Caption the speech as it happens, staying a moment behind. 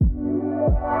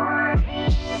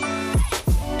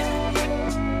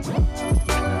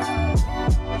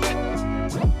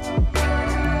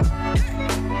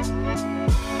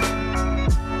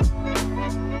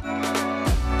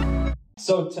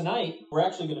tonight, we're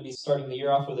actually going to be starting the year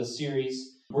off with a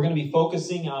series. We're going to be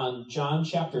focusing on John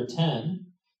chapter 10.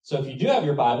 So if you do have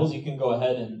your Bibles, you can go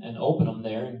ahead and open them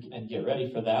there and get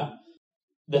ready for that.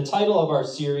 The title of our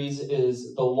series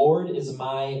is The Lord is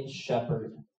My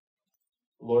Shepherd.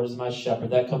 The Lord is my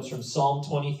shepherd. That comes from Psalm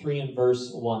 23 and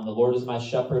verse 1. The Lord is my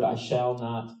shepherd, I shall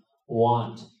not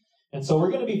want. And so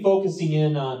we're going to be focusing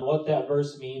in on what that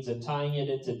verse means and tying it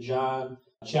into John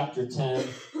chapter 10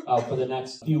 for the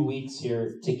next few weeks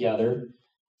here together.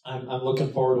 I'm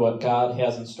looking forward to what God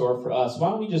has in store for us. Why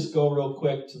don't we just go real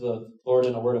quick to the Lord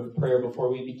in a word of prayer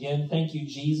before we begin. Thank you,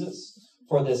 Jesus,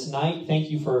 for this night. Thank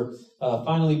you for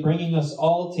finally bringing us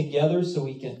all together so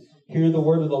we can hear the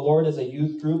word of the Lord as a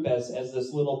youth group, as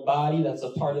this little body that's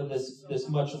a part of this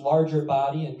much larger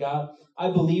body. And God, I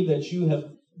believe that you have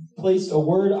placed a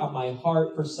word on my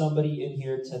heart for somebody in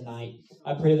here tonight.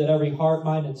 I pray that every heart,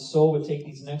 mind, and soul would take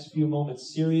these next few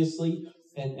moments seriously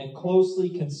and closely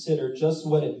consider just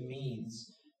what it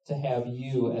means to have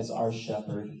you as our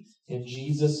shepherd. In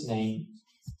Jesus' name,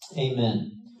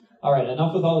 amen. All right,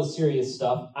 enough with all the serious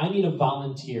stuff. I need a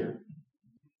volunteer.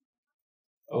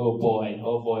 Oh boy,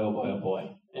 oh boy, oh boy, oh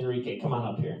boy. Enrique, come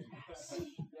on up here.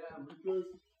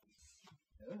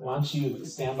 Why don't you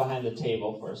stand behind the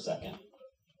table for a second?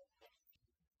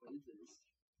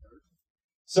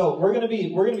 So we're going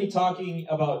to be talking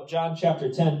about John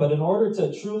chapter 10, but in order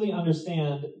to truly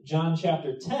understand John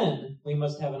chapter 10, we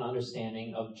must have an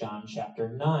understanding of John chapter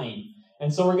 9.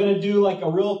 And so we're going to do like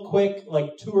a real quick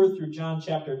tour through John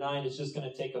chapter 9. It's just going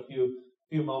to take a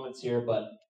few moments here, but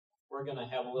we're going to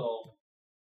have a little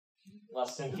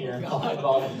lesson here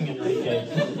involving Enrique.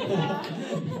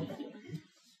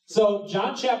 So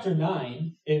John chapter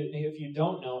 9, if you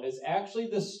don't know, is actually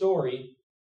the story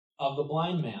of the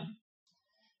blind man.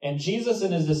 And Jesus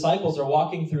and his disciples are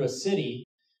walking through a city,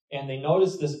 and they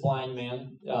notice this blind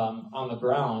man on the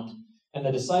ground. And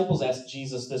the disciples ask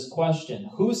Jesus this question: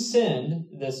 who sinned,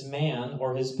 this man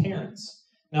or his parents?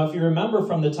 Now, if you remember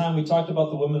from the time we talked about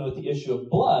the woman with the issue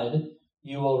of blood,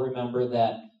 you will remember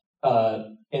that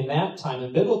in that time,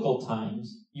 in biblical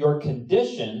times, your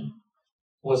condition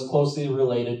was closely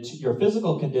related to your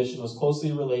physical condition, was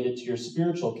closely related to your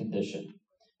spiritual condition.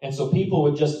 And so people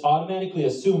would just automatically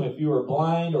assume if you were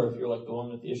blind, or if you're like the one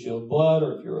with the issue of blood,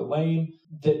 or if you were lame,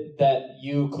 that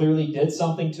you clearly did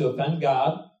something to offend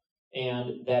God,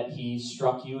 and that he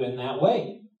struck you in that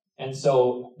way. And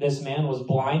so this man was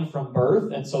blind from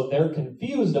birth, and so they're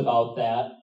confused about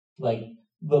that,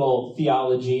 little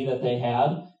theology that they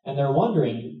had, and they're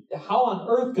wondering, how on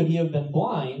earth could he have been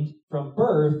blind from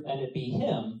birth and it be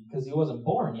him? Because he wasn't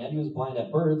born yet. He was blind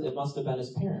at birth. It must have been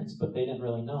his parents, but they didn't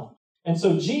really know. And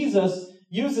so Jesus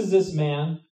uses this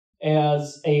man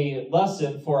as a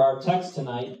lesson for our text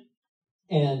tonight.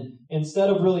 And instead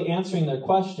of really answering their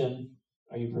question,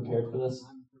 are you prepared for this?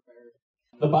 I'm prepared.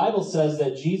 The Bible says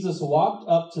that Jesus walked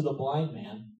up to the blind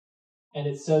man, and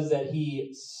it says that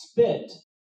he spit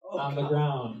on the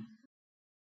ground.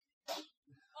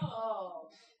 Oh.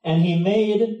 And he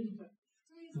made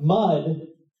mud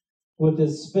with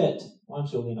his spit. Why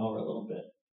don't you lean over a little bit?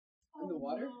 In the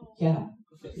water? Yeah.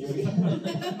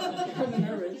 I'm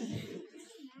nervous.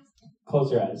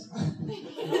 Close your eyes.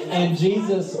 And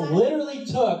Jesus literally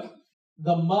took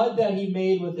the mud that he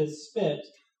made with his spit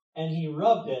and he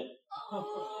rubbed it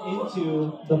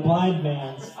into the blind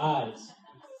man's eyes.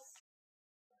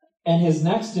 And his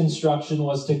next instruction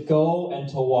was to go and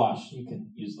to wash. You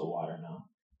can use the water now.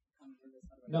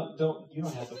 No, you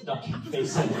don't have to duck your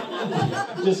face in.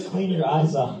 Just clean your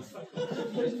eyes off.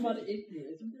 There's mud in here,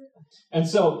 isn't there? And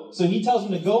so he tells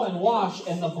him to go and wash,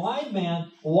 and the blind man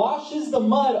washes the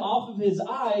mud off of his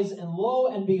eyes, and lo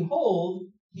and behold,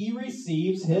 he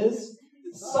receives his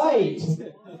sight.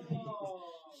 Do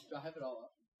I have it all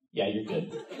up? Yeah, you're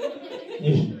good.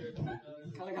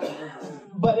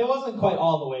 But it wasn't quite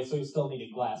all the way, so he still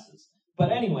needed glasses.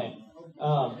 But anyway,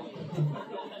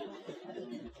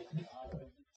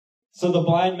 so the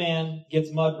blind man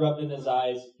gets mud rubbed in his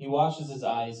eyes, he washes his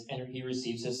eyes, and he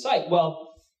receives his sight. Well,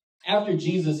 after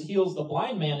Jesus heals the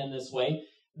blind man in this way,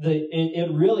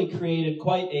 it really created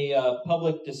quite a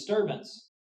public disturbance.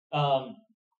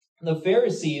 The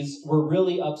Pharisees were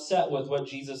really upset with what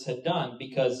Jesus had done,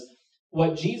 because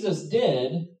what Jesus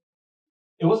did,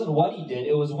 it wasn't what he did,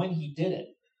 it was when he did it.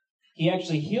 He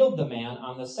actually healed the man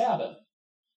on the Sabbath.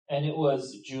 And it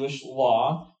was Jewish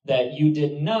law that you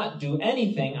did not do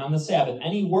anything on the Sabbath,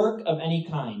 any work of any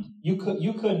kind. You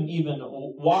couldn't even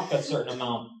walk a certain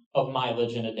amount of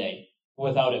mileage in a day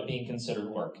without it being considered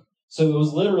work. So it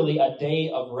was literally a day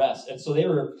of rest. And so they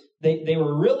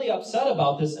were really upset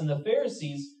about this, and the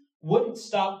Pharisees wouldn't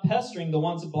stop pestering the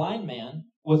once blind man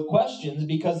with questions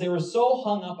because they were so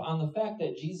hung up on the fact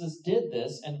that Jesus did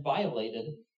this and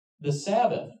violated the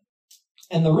Sabbath.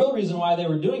 And the real reason why they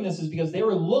were doing this is because they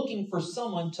were looking for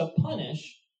someone to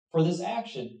punish for this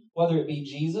action, whether it be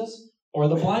Jesus or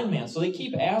the blind man. So they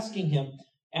keep asking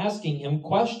him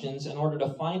questions in order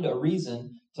to find a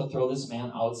reason to throw this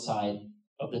man outside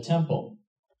of the temple.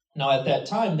 Now, at that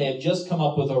time, they had just come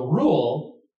up with a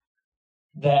rule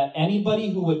that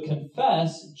anybody who would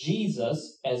confess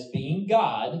Jesus as being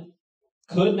God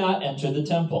could not enter the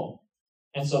temple.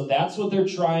 And so that's what they're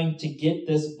trying to get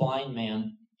this blind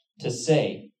man to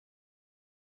say.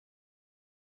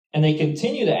 And they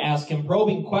continue to ask him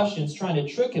probing questions, trying to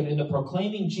trick him into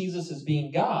proclaiming Jesus as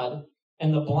being God.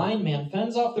 And the blind man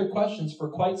fends off their questions for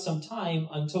quite some time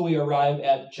until we arrive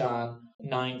at John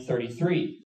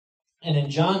 9:33. And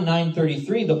in John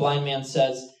 9:33, the blind man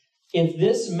says, "If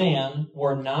this man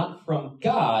were not from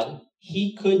God,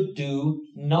 he could do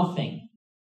nothing."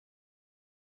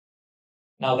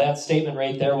 Now that statement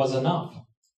right there was enough.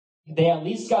 They at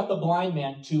least got the blind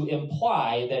man to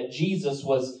imply that Jesus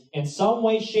was in some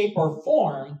way, shape, or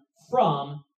form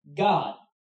from God.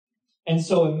 And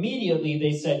so immediately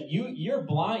they said, you're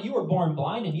blind, you were born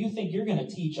blind, and you think you're going to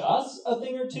teach us a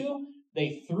thing or two?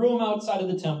 They threw him outside of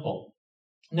the temple.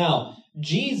 Now,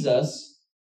 Jesus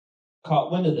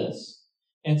caught wind of this.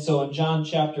 And so in John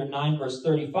chapter 9, verse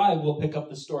 35, we'll pick up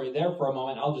the story there for a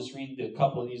moment. I'll just read a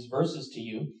couple of these verses to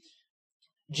you.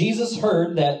 Jesus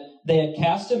heard that they had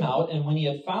cast him out, and when he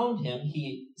had found him,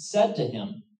 he said to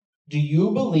him, "Do you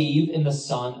believe in the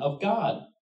Son of God?"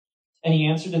 And he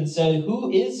answered and said, "Who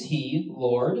is he,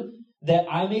 Lord, that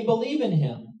I may believe in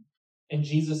him?" And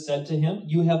Jesus said to him,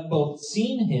 "You have both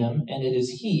seen him, and it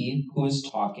is he who is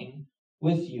talking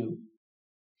with you."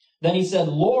 Then he said,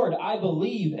 "Lord, I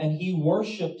believe," and he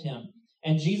worshipped him.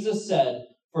 And Jesus said,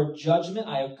 "For judgment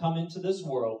I have come into this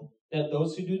world, that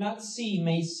those who do not see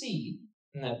may see,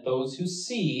 and that those who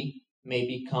see may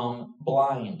become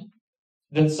blind."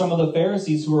 Then some of the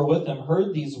Pharisees who were with him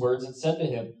heard these words and said to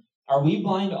him, "Are we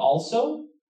blind also?"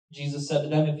 Jesus said to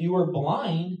them, "If you were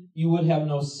blind, you would have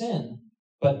no sin.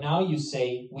 But now you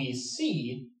say, 'We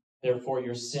see,' therefore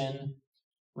your sin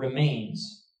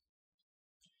remains."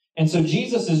 And so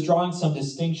Jesus is drawing some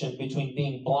distinction between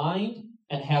being blind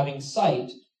and having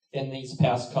sight in these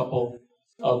past couple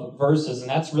of verses. And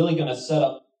that's really going to set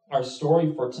up our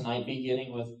story for tonight,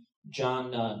 beginning with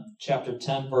John chapter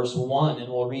 10, verse 1.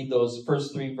 And we'll read those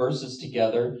first three verses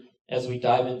together as we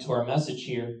dive into our message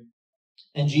here.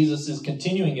 And Jesus is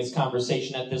continuing his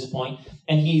conversation at this point,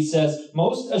 and he says,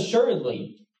 "Most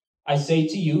assuredly, I say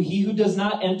to you, he who does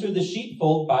not enter the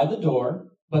sheepfold by the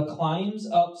door, but climbs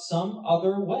up some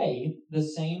other way, the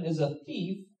same is a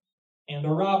thief and a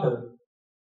robber.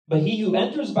 But he who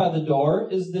enters by the door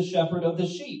is the shepherd of the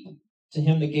sheep. To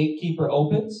him the gatekeeper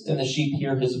opens, and the sheep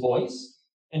hear his voice,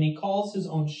 and he calls his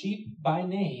own sheep by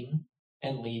name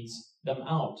and leads them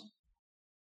out."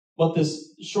 What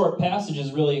this short passage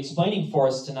is really explaining for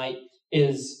us tonight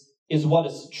is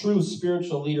what a true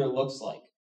spiritual leader looks like.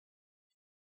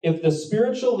 If the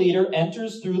spiritual leader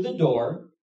enters through the door,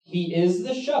 he is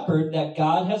the shepherd that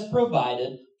God has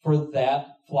provided for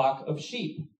that flock of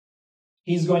sheep.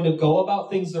 He's going to go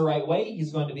about things the right way.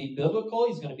 He's going to be biblical.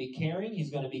 He's going to be caring. He's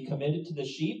going to be committed to the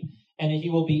sheep. And he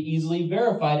will be easily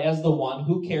verified as the one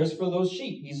who cares for those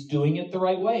sheep. He's doing it the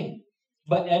right way.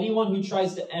 But anyone who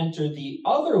tries to enter the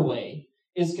other way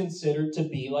is considered to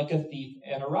be like a thief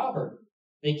and a robber.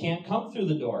 They can't come through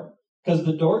the door because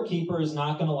the doorkeeper is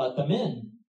not going to let them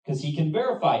in because he can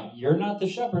verify you're not the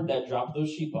shepherd that dropped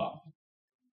those sheep off.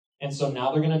 And so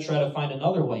now they're going to try to find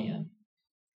another way in.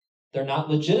 They're not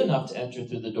legit enough to enter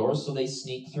through the door, so they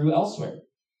sneak through elsewhere.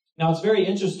 Now, it's very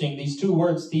interesting. These two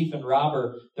words, thief and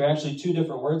robber, they're actually two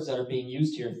different words that are being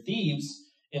used here.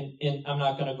 Thieves, I'm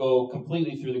not going to go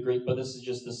completely through the Greek, but this is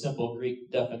just the simple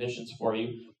Greek definitions for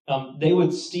you. They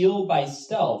would steal by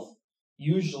stealth,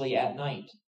 usually at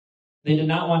night. They did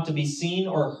not want to be seen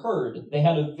or heard. They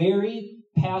had a very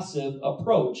passive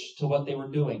approach to what they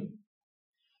were doing.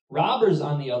 Robbers,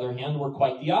 on the other hand, were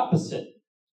quite the opposite.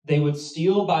 They would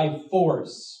steal by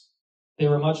force. They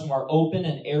were much more open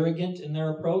and arrogant in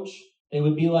their approach. They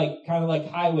would be kind of like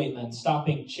highwaymen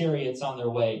stopping chariots on their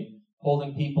way,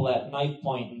 holding people at knife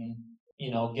point and,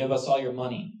 give us all your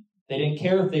money. They didn't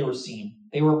care if they were seen.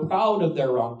 They were proud of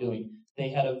their wrongdoing. They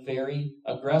had a very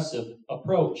aggressive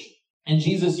approach. And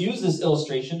Jesus used this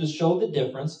illustration to show the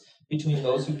difference between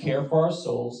those who care for our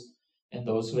souls and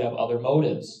those who have other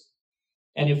motives.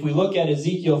 And if we look at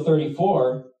Ezekiel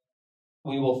 34,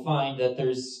 we will find that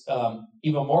there's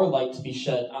even more light to be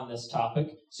shed on this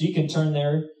topic. So you can turn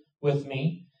there with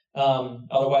me.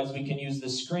 Otherwise, we can use the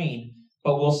screen.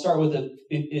 But we'll start with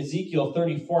Ezekiel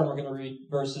 34, and we're going to read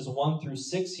verses 1 through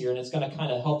 6 here, and it's going to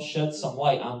kind of help shed some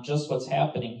light on just what's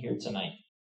happening here tonight.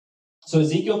 So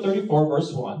Ezekiel 34,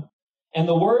 verse 1, "And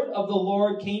the word of the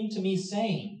Lord came to me,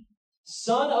 saying,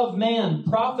 Son of man,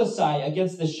 prophesy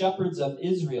against the shepherds of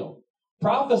Israel.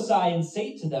 Prophesy and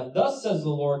say to them, Thus says the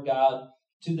Lord God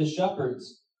to the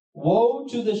shepherds, Woe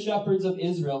to the shepherds of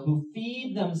Israel who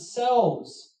feed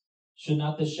themselves. Should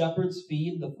not the shepherds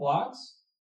feed the flocks?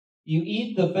 You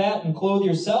eat the fat and clothe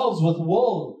yourselves with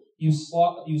wool. You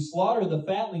slaughter the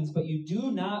fatlings, but you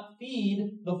do not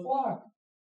feed the flock.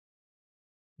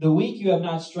 The weak you have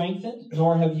not strengthened,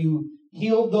 nor have you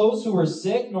healed those who were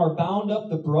sick, nor bound up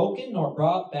the broken, nor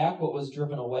brought back what was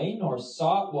driven away, nor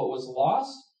sought what was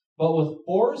lost, but with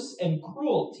force and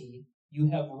cruelty you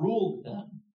have ruled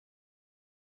them.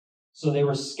 So they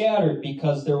were scattered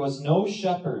because there was no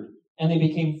shepherd, and they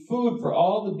became food for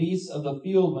all the beasts of the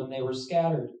field when they were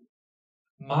scattered.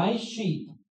 My sheep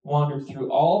wandered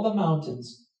through all the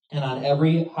mountains and on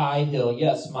every high hill.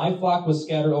 Yes, my flock was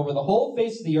scattered over the whole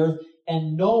face of the earth,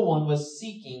 and no one was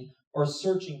seeking or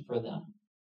searching for them."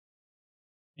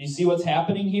 Do you see what's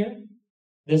happening here?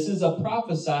 This is a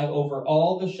prophesy over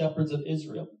all the shepherds of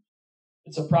Israel.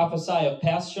 It's a prophesy of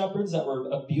past shepherds that were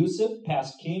abusive,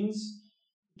 past kings,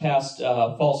 past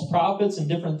false prophets, and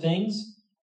different things.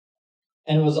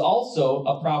 And it was also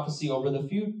a prophecy over the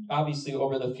future, obviously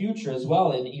over the future as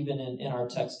well, and even in our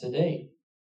text today.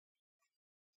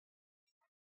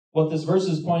 What this verse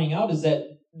is pointing out is that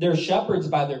they're shepherds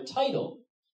by their title,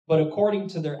 but according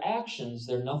to their actions,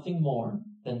 they're nothing more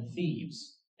than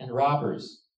thieves and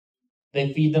robbers.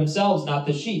 They feed themselves, not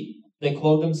the sheep. They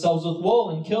clothe themselves with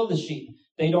wool and kill the sheep.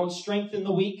 They don't strengthen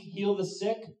the weak, heal the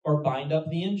sick, or bind up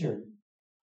the injured.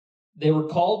 They were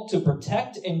called to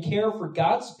protect and care for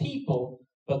God's people,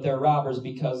 but they're robbers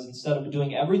because instead of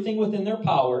doing everything within their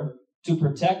power to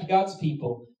protect God's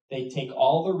people, they take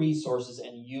all the resources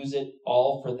and use it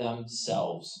all for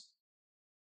themselves.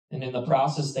 And in the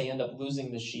process, they end up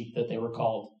losing the sheep that they were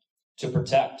called to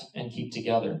protect and keep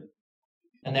together.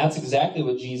 And that's exactly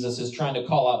what Jesus is trying to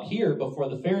call out here before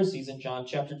the Pharisees in John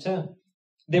chapter 10.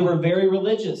 They were very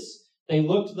religious. They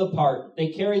looked the part. They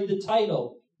carried the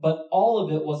title. But all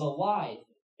of it was a lie.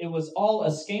 It was all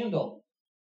a scandal.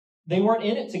 They weren't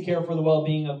in it to care for the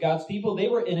well-being of God's people. They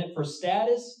were in it for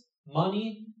status,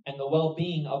 money, and the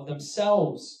well-being of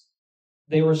themselves.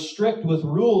 They were strict with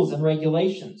rules and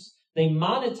regulations. They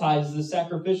monetized the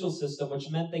sacrificial system,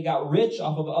 which meant they got rich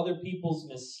off of other people's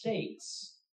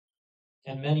mistakes.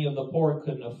 And many of the poor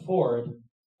couldn't afford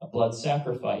a blood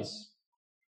sacrifice.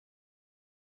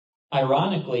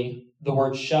 Ironically, the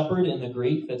word shepherd in the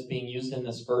Greek that's being used in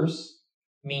this verse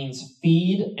means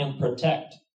feed and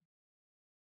protect.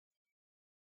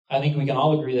 I think we can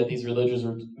all agree that these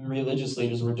religious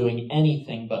leaders were doing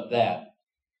anything but that.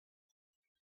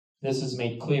 This is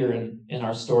made clear in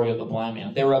our story of the blind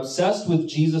man. They were obsessed with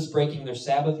Jesus breaking their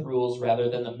Sabbath rules rather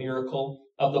than the miracle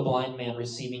of the blind man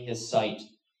receiving his sight.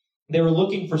 They were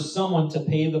looking for someone to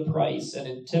pay the price, and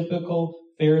in typical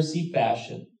Pharisee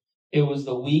fashion, it was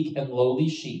the weak and lowly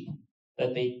sheep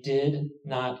that they did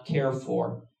not care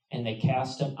for, and they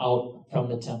cast him out from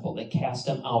the temple. They cast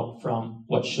him out from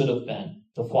what should have been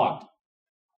the flock.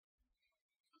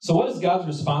 So what is God's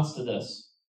response to this?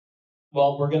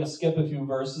 Well, we're going to skip a few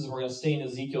verses. We're going to stay in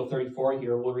Ezekiel 34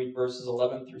 here. We'll read verses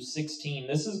 11 through 16.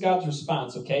 This is God's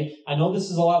response, okay? I know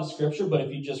this is a lot of scripture, but if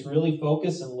you just really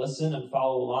focus and listen and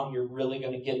follow along, you're really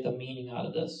going to get the meaning out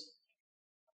of this.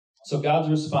 So God's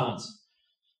response,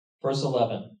 verse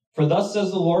 11. For thus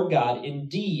says the Lord God,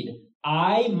 indeed,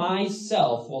 I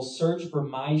myself will search for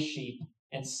my sheep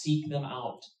and seek them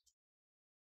out.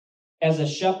 As a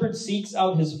shepherd seeks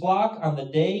out his flock on the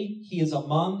day he is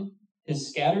among his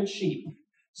scattered sheep,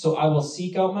 so I will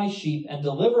seek out my sheep and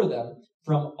deliver them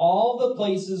from all the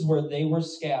places where they were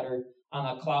scattered on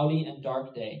a cloudy and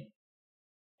dark day.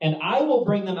 And I will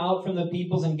bring them out from the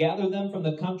peoples and gather them from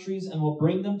the countries and will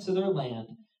bring them to their land.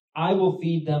 I will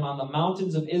feed them on the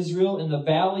mountains of Israel, in the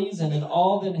valleys, and in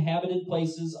all the inhabited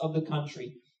places of the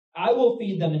country. I will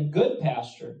feed them in good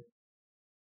pasture,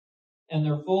 and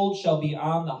their fold shall be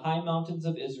on the high mountains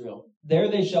of Israel. There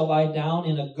they shall lie down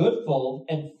in a good fold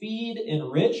and feed in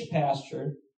rich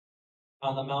pasture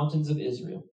on the mountains of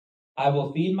Israel. I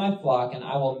will feed my flock, and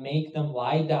I will make them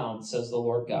lie down, says the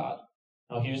Lord God.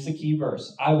 Now here's the key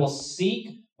verse. I will seek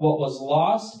what was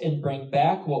lost and bring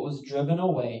back what was driven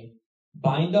away,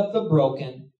 bind up the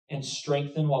broken, and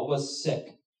strengthen what was sick.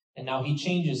 And now he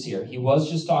changes here. He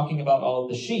was just talking about all of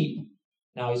the sheep.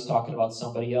 Now he's talking about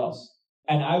somebody else.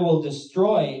 And I will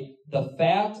destroy the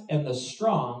fat and the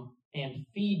strong and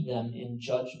feed them in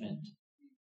judgment.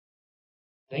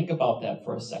 Think about that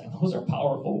for a second. Those are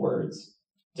powerful words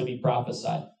to be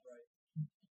prophesied.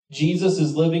 Jesus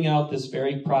is living out this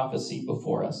very prophecy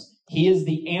before us. He is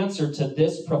the answer to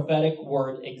this prophetic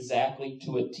word exactly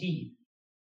to a T.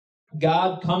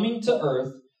 God coming to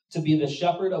earth to be the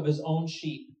shepherd of his own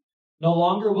sheep. No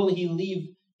longer will he leave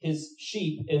his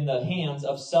sheep in the hands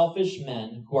of selfish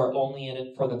men who are only in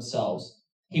it for themselves.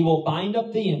 He will bind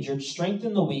up the injured,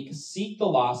 strengthen the weak, seek the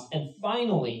lost, and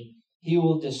finally, he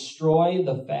will destroy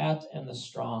the fat and the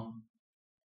strong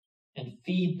and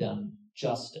feed them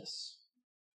justice.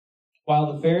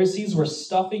 While the Pharisees were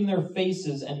stuffing their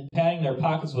faces and patting their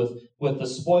pockets with the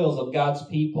spoils of God's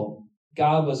people,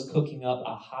 God was cooking up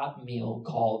a hot meal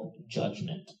called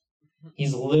judgment.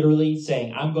 He's literally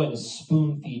saying, I'm going to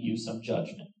spoon feed you some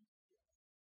judgment.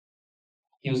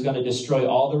 He was going to destroy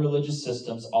all the religious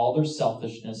systems, all their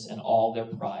selfishness, and all their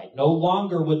pride. No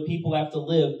longer would people have to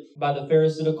live by the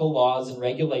Pharisaical laws and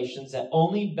regulations that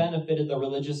only benefited the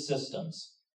religious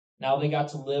systems. Now they got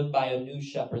to live by a new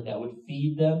shepherd that would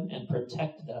feed them and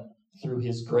protect them through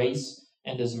his grace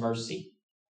and his mercy.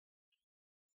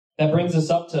 That brings us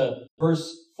up to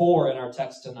verse 4 in our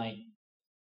text tonight.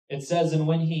 It says, and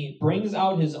when he brings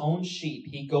out his own sheep,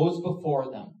 he goes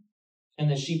before them. And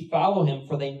the sheep follow him,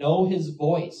 for they know his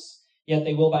voice. Yet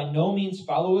they will by no means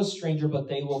follow a stranger, but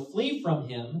they will flee from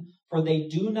him, for they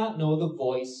do not know the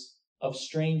voice of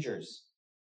strangers.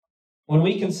 When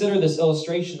we consider this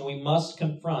illustration, we must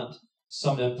confront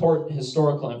some important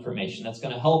historical information that's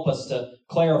going to help us to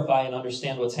clarify and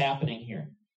understand what's happening here.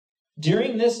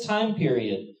 During this time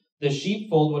period, the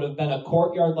sheepfold would have been a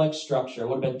courtyard-like structure. It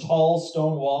would have been tall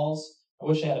stone walls. I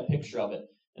wish I had a picture of it.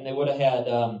 And they would have had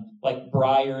like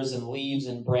briars and leaves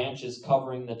and branches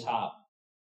covering the top.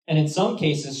 And in some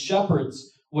cases,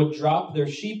 shepherds would drop their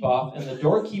sheep off, and the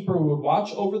doorkeeper would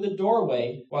watch over the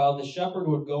doorway while the shepherd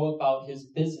would go about his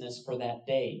business for that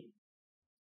day.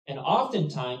 And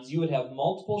oftentimes, you would have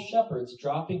multiple shepherds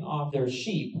dropping off their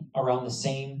sheep around the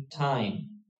same time.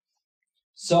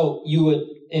 So you would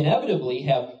inevitably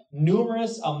have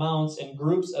numerous amounts and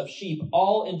groups of sheep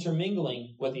all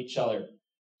intermingling with each other.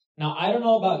 Now, I don't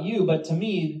know about you, but to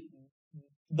me,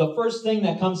 the first thing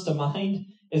that comes to mind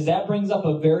is that brings up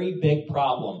a very big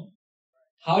problem.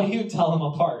 How do you tell them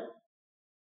apart?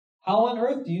 How on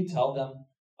earth do you tell them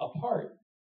apart?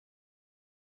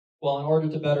 Well, in order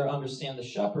to better understand the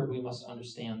shepherd, we must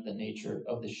understand the nature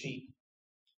of the sheep.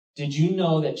 Did you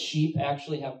know that sheep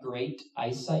actually have great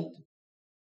eyesight?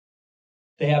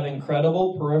 They have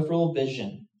incredible peripheral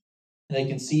vision. They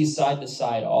can see side to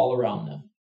side all around them.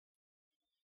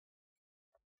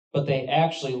 But they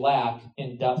actually lack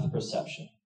in depth perception.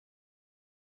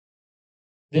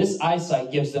 This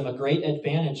eyesight gives them a great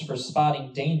advantage for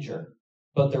spotting danger,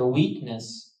 but their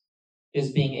weakness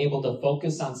is being able to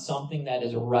focus on something that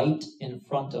is right in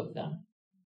front of them.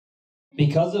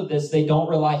 Because of this, they don't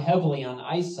rely heavily on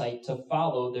eyesight to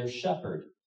follow their shepherd,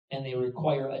 and they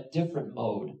require a different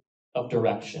mode of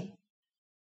direction.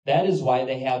 That is why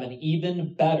they have an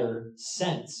even better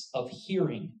sense of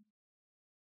hearing.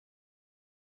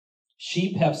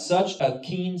 Sheep have such a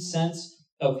keen sense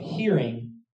of hearing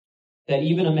that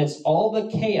even amidst all the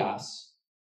chaos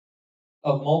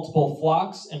of multiple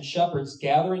flocks and shepherds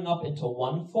gathering up into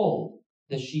one fold,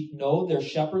 the sheep know their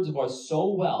shepherd's voice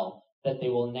so well that they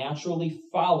will naturally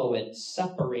follow it,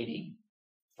 separating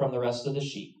from the rest of the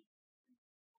sheep.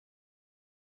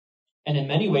 And in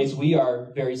many ways, we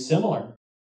are very similar.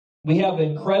 We have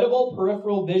incredible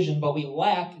peripheral vision, but we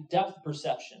lack depth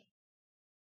perception.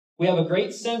 We have a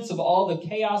great sense of all the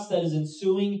chaos that is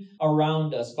ensuing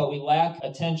around us, but we lack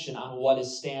attention on what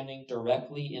is standing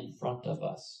directly in front of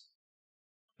us.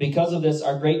 Because of this,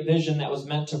 our great vision that was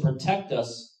meant to protect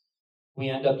us, we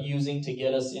end up using to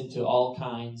get us into all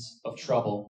kinds of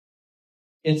trouble.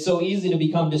 It's so easy to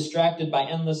become distracted by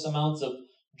endless amounts of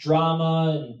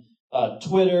drama and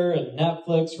Twitter and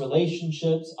Netflix,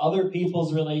 relationships, other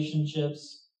people's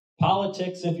relationships,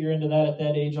 politics if you're into that at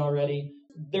that age already.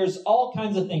 There's all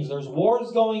kinds of things. There's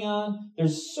wars going on.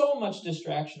 There's so much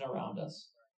distraction around us.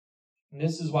 And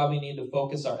this is why we need to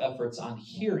focus our efforts on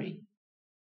hearing,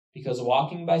 because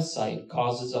walking by sight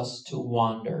causes us to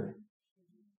wander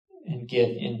and get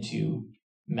into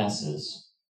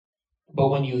messes. But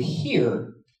when you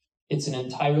hear, it's an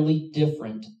entirely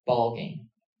different ballgame,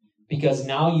 because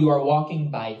now you are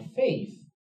walking by faith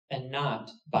and not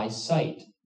by sight.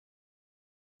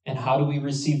 And how do we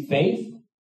receive faith?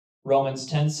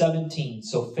 Romans 10:17.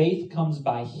 So faith comes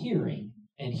by hearing,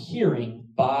 and hearing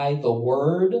by the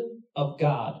word of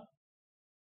God.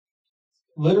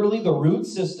 Literally, the root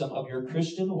system of your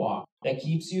Christian walk that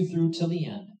keeps you through to the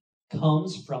end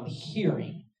comes from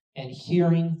hearing and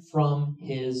hearing from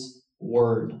his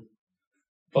word.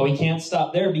 But we can't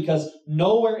stop there, because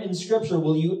nowhere in Scripture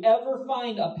will you ever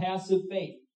find a passive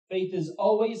faith. Faith is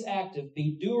always active.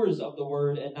 Be doers of the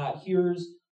word and not hearers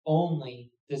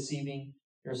only, deceiving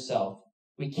yourself.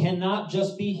 We cannot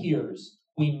just be hearers.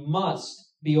 We must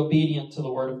be obedient to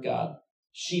the word of God.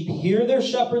 Sheep hear their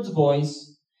shepherd's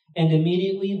voice, and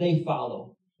immediately they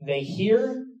follow. They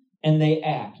hear and they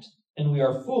act. And we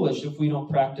are foolish if we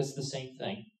don't practice the same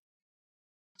thing.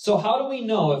 So how do we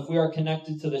know if we are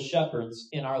connected to the shepherds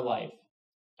in our life?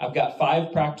 I've got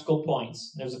 5 practical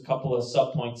points. There's a couple of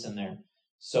subpoints in there.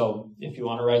 So if you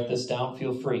want to write this down,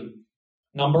 feel free.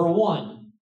 Number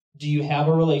 1, do you have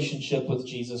a relationship with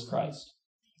Jesus Christ?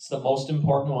 It's the most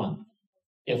important one.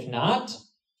 If not,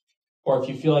 or if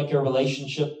you feel like your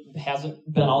relationship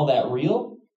hasn't been all that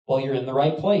real, well, you're in the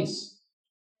right place.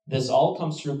 This all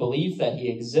comes through belief that he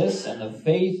exists and the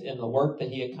faith in the work that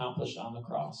he accomplished on the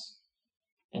cross.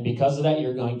 And because of that,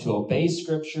 you're going to obey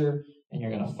Scripture and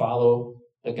you're going to follow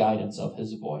the guidance of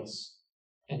his voice.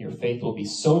 And your faith will be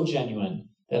so genuine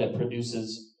that it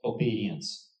produces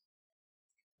obedience.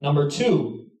 Number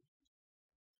 2,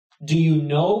 do you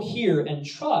know, hear, and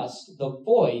trust the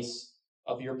voice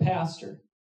of your pastor?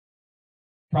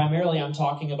 Primarily, I'm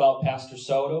talking about Pastor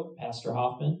Soto, Pastor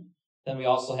Hoffman. Then we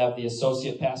also have the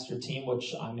associate pastor team,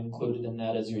 which I'm included in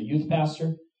that as your youth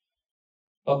pastor.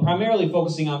 But primarily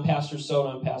focusing on Pastor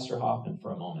Soto and Pastor Hoffman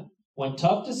for a moment. When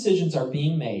tough decisions are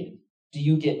being made, do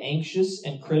you get anxious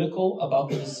and critical about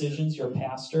the decisions your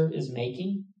pastor is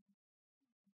making?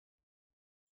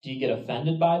 Do you get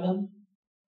offended by them?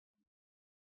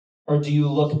 Or do you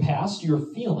look past your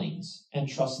feelings and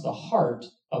trust the heart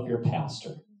of your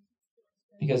pastor?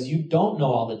 Because you don't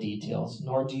know all the details,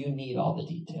 nor do you need all the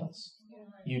details.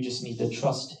 You just need to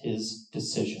trust his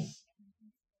decision.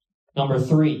 Number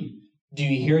 3, do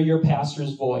you hear your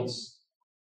pastor's voice?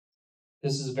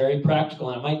 This is very practical,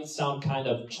 and it might sound kind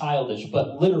of childish,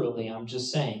 but literally, I'm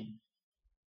just saying.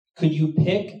 Could you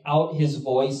pick out his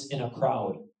voice in a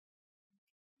crowd?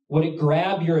 Would it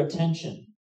grab your attention?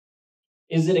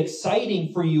 Is it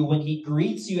exciting for you when he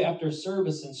greets you after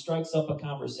service and strikes up a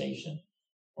conversation?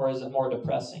 Or is it more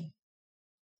depressing?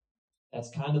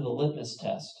 That's kind of the litmus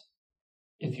test,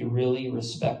 if you really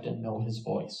respect and know his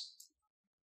voice.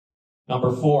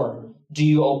 Number 4, do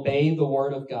you obey the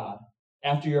word of God?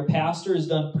 After your pastor is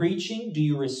done preaching, do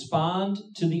you respond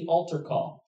to the altar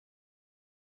call?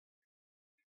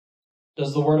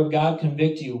 Does the word of God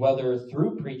convict you, whether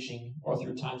through preaching or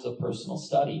through times of personal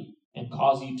study, and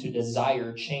cause you to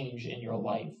desire change in your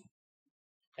life?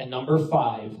 And number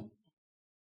 5,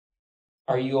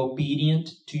 are you obedient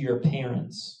to your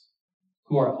parents,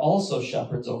 who are also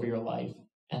shepherds over your life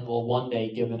and will one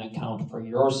day give an account for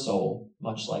your soul,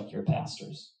 much like your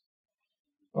pastors?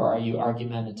 Or are you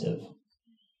argumentative?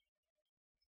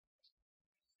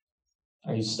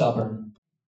 Are you stubborn?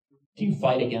 Do you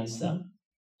fight against them?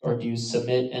 Or do you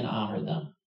submit and honor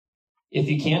them? If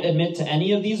you can't admit to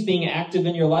any of these being active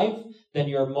in your life, then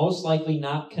you're most likely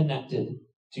not connected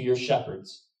to your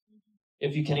shepherds.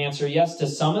 If you can answer yes to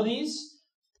some of these,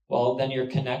 well, then you're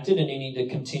connected and you need to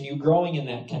continue growing in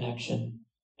that connection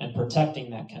and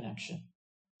protecting that connection.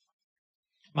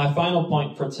 My final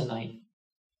point for tonight,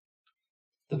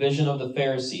 the vision of the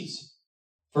Pharisees.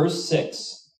 Verse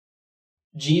 6,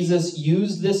 Jesus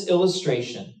used this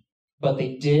illustration, but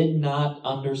they did not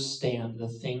understand the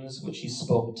things which he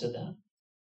spoke to them.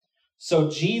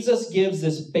 So Jesus gives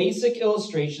this basic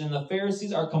illustration, and the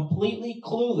Pharisees are completely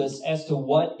clueless as to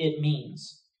what it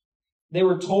means. They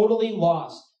were totally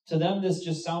lost. To them, this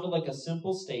just sounded like a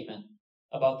simple statement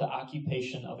about the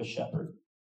occupation of a shepherd.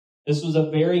 This was a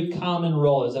very common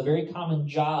role. It was a very common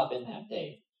job in that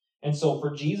day. And so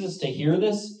for Jesus to hear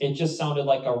this, it just sounded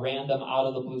like a random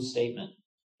out-of-the-blue statement.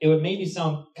 It would maybe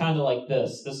sound kind of like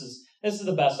this. This is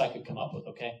the best I could come up with,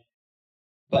 okay?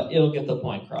 But it'll get the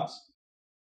point across.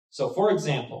 So, for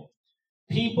example,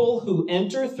 people who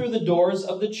enter through the doors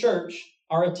of the church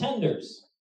are attenders,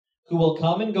 who will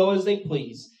come and go as they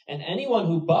please. And anyone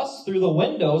who busts through the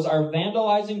windows are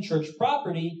vandalizing church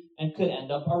property and could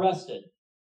end up arrested.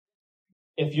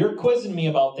 If you're quizzing me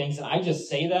about things and I just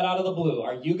say that out of the blue,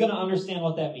 are you going to understand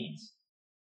what that means?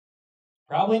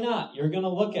 Probably not. You're going to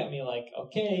look at me like,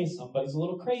 okay, somebody's a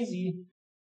little crazy.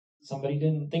 Somebody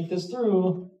didn't think this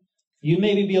through. You'd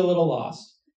maybe be a little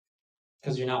lost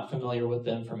because you're not familiar with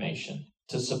the information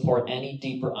to support any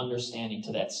deeper understanding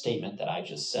to that statement that I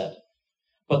just said.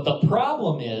 But the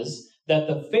problem is that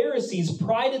the Pharisees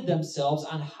prided themselves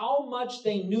on how much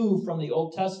they knew from the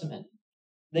Old Testament.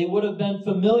 They would have been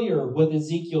familiar with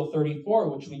Ezekiel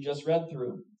 34, which we just read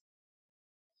through.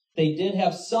 they did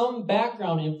have some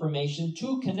background information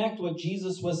to connect what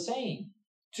Jesus was saying,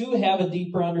 to have a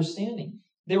deeper understanding.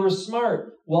 They were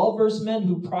smart, well-versed men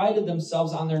who prided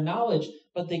themselves on their knowledge,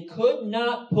 but they could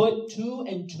not put two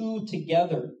and two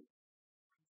together.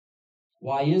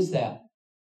 Why is that?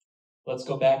 Let's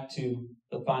go back to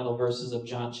the final verses of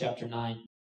John chapter 9.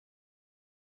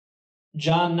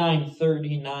 John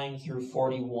 9:39 through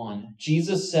 41.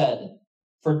 Jesus said,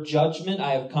 "For judgment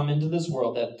I have come into this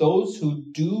world, that those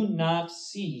who do not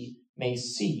see may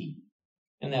see,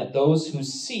 and that those who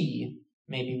see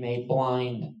may be made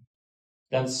blind."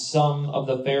 Then some of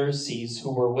the Pharisees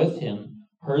who were with him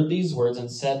heard these words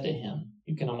and said to him,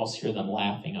 you can almost hear them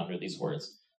laughing under these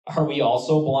words, "Are we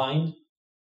also blind?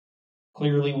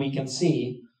 Clearly we can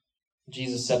see."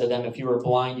 Jesus said to them, "If you were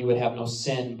blind, you would have no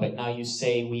sin, but now you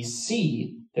say, 'We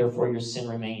see, therefore your sin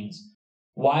remains.'"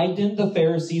 Why didn't the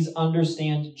Pharisees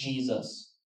understand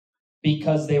Jesus?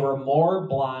 Because they were more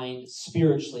blind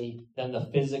spiritually than the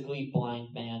physically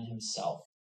blind man himself.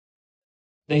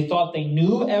 They thought they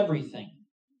knew everything.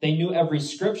 They knew every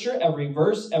scripture, every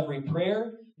verse, every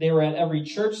prayer. They were at every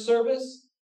church service,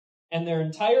 and their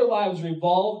entire lives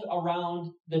revolved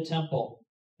around the temple.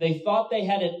 They thought they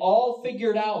had it all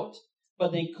figured out,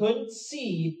 but they couldn't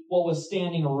see what was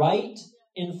standing right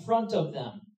in front of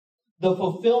them. The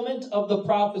fulfillment of the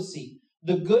prophecy,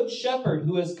 the good shepherd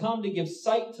who has come to give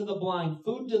sight to the blind,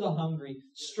 food to the hungry,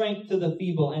 strength to the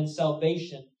feeble, and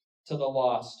salvation to the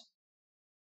lost.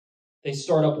 They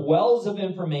stored up wells of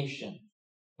information,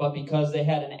 but because they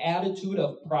had an attitude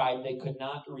of pride, they could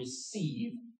not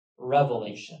receive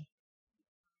revelation.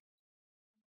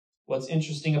 What's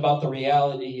interesting about the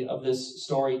reality of this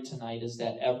story tonight is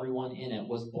that everyone in it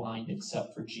was blind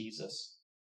except for Jesus.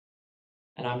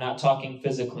 And I'm not talking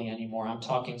physically anymore. I'm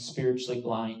talking spiritually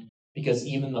blind, because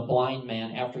even the blind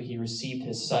man, after he received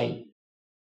his sight,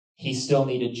 he still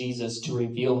needed Jesus to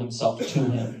reveal himself to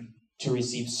him, to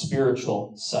receive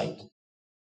spiritual sight.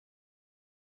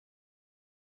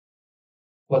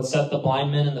 What set the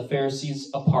blind men and the Pharisees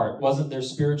apart wasn't their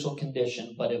spiritual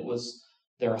condition, but it was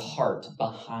their heart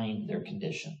behind their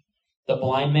condition. The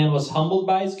blind man was humbled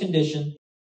by his condition,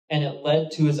 and it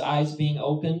led to his eyes being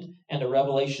opened and a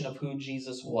revelation of who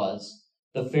Jesus was.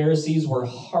 The Pharisees were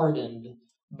hardened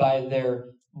by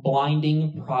their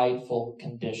blinding, prideful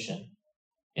condition.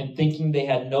 In thinking they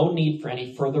had no need for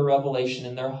any further revelation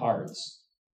in their hearts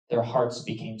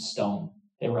became stone.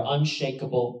 They were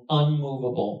unshakable,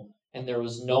 unmovable, and there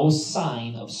was no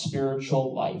sign of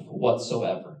spiritual life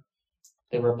whatsoever.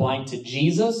 They were blind to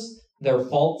Jesus, their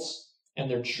faults, and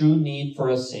their true need for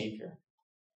a Savior.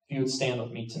 If you would stand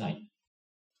with me tonight.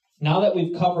 Now that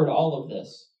we've covered all of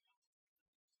this,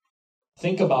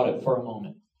 think about it for a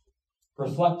moment.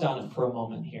 Reflect on it for a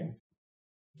moment here.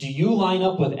 Do you line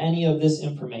up with any of this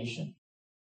information?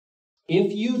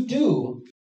 If you do,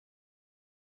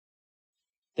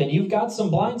 then you've got some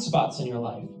blind spots in your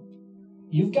life.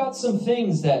 You've got some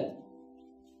things that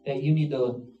you need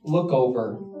to look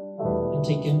over and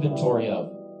take inventory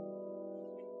of.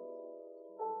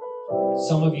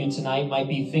 Some of you tonight might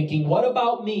be thinking, what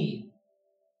about me?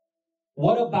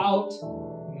 What about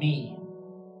me?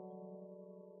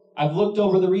 I've looked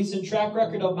over the recent track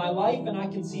record of my life, and I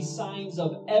can see signs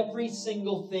of every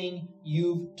single thing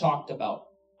you've talked about.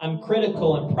 I'm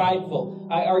critical and prideful.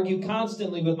 I argue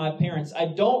constantly with my parents. I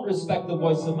don't respect the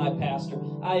voice of my pastor.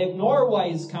 I ignore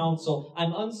wise counsel.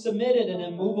 I'm unsubmitted and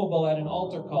immovable at an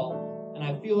altar call, and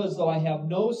I feel as though I have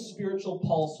no spiritual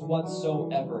pulse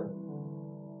whatsoever.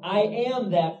 I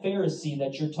am that Pharisee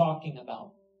that you're talking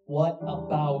about. What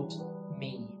about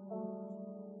me?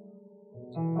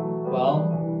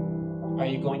 Well, are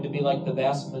you going to be like the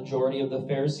vast majority of the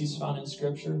Pharisees found in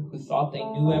Scripture, who thought they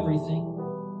knew everything?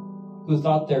 Who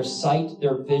thought their sight,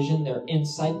 their vision, their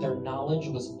insight, their knowledge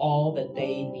was all that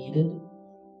they needed?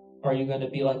 Or are you going to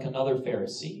be like another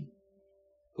Pharisee,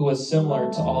 who was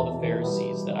similar to all the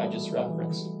Pharisees that I just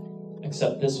referenced,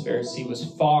 except this Pharisee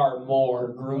was far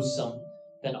more gruesome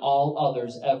than all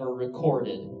others ever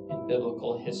recorded in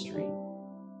biblical history?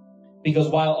 Because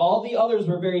while all the others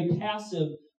were very passive,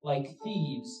 like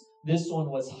thieves, this one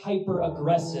was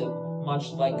hyper-aggressive,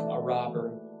 much like a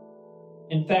robber.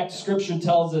 In fact, Scripture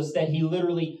tells us that he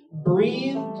literally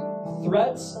breathed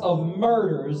threats of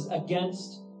murders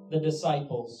against the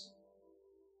disciples.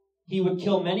 He would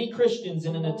kill many Christians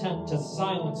in an attempt to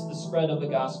silence the spread of the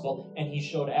gospel, and he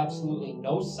showed absolutely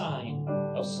no sign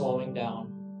of slowing down.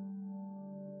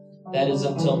 That is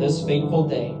until this fateful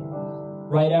day,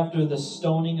 right after the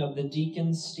stoning of the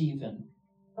deacon Stephen.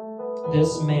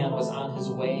 This man was on his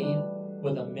way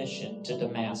with a mission to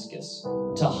Damascus,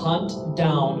 to hunt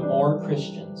down more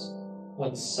Christians,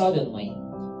 when suddenly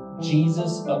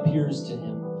Jesus appears to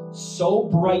him so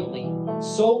brightly,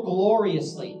 so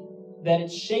gloriously, that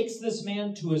it shakes this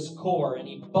man to his core, and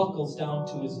he buckles down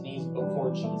to his knees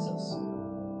before Jesus.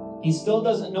 He still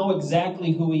doesn't know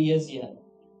exactly who he is yet,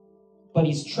 but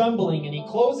he's trembling, and he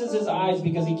closes his eyes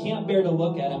because he can't bear to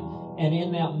look at him. And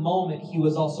in that moment, he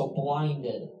was also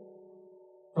blinded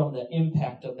from the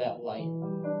impact of that light.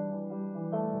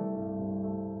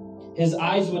 His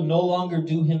eyes would no longer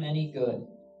do him any good.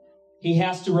 He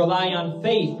has to rely on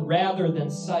faith rather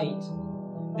than sight.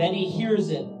 Then he hears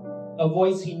it, a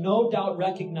voice he no doubt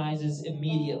recognizes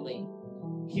immediately.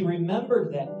 He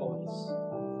remembered that voice.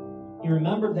 He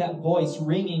remembered that voice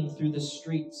ringing through the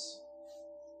streets.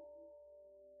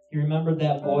 He remembered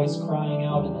that voice crying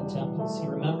out in the temples. He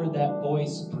remembered that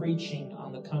voice preaching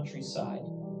on the countryside.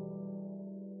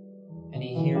 And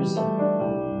he hears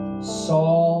it.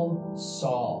 Saul,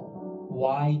 Saul,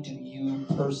 why do you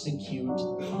persecute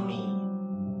me?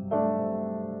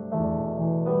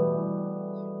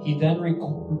 He then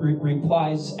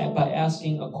replies by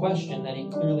asking a question that he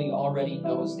clearly already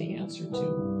knows the answer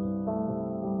to.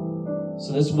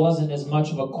 So this wasn't as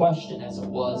much of a question as it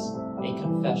was a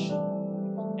confession.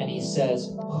 And he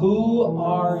says, "Who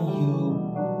are you,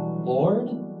 Lord?"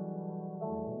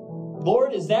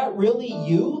 Lord, is that really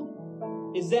you?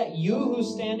 Is that you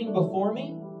who's standing before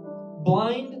me?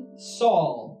 Blind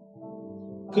Saul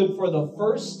could for the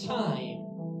first time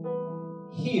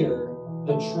hear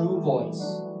the true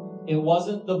voice. It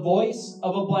wasn't the voice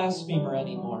of a blasphemer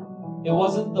anymore. It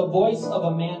wasn't the voice of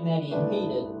a man that he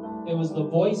hated. It was the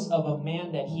voice of a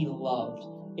man that he loved.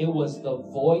 It was the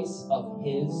voice of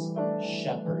his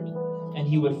shepherd. And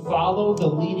he would follow the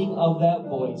leading of that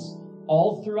voice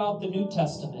all throughout the New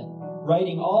Testament,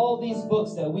 writing all these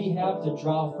books that we have to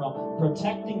draw from,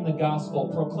 protecting the gospel,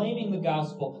 proclaiming the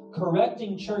gospel,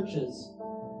 correcting churches.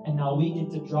 And now we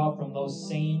get to draw from those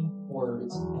same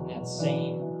words and that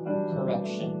same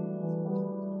correction.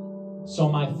 So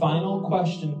my final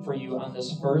question for you on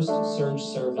this first Surge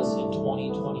service in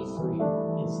 2023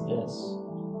 is this.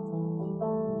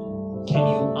 Can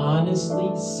you honestly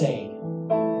say,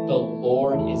 the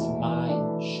Lord is my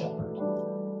shepherd?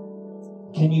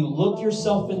 Can you look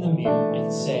yourself in the mirror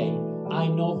and say, I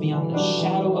know beyond the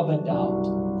shadow of a doubt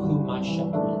who my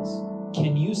shepherd is?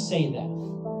 Can you say that?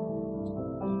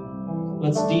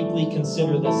 Let's deeply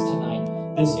consider this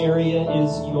tonight. This area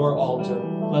is your altar.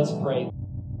 Let's pray.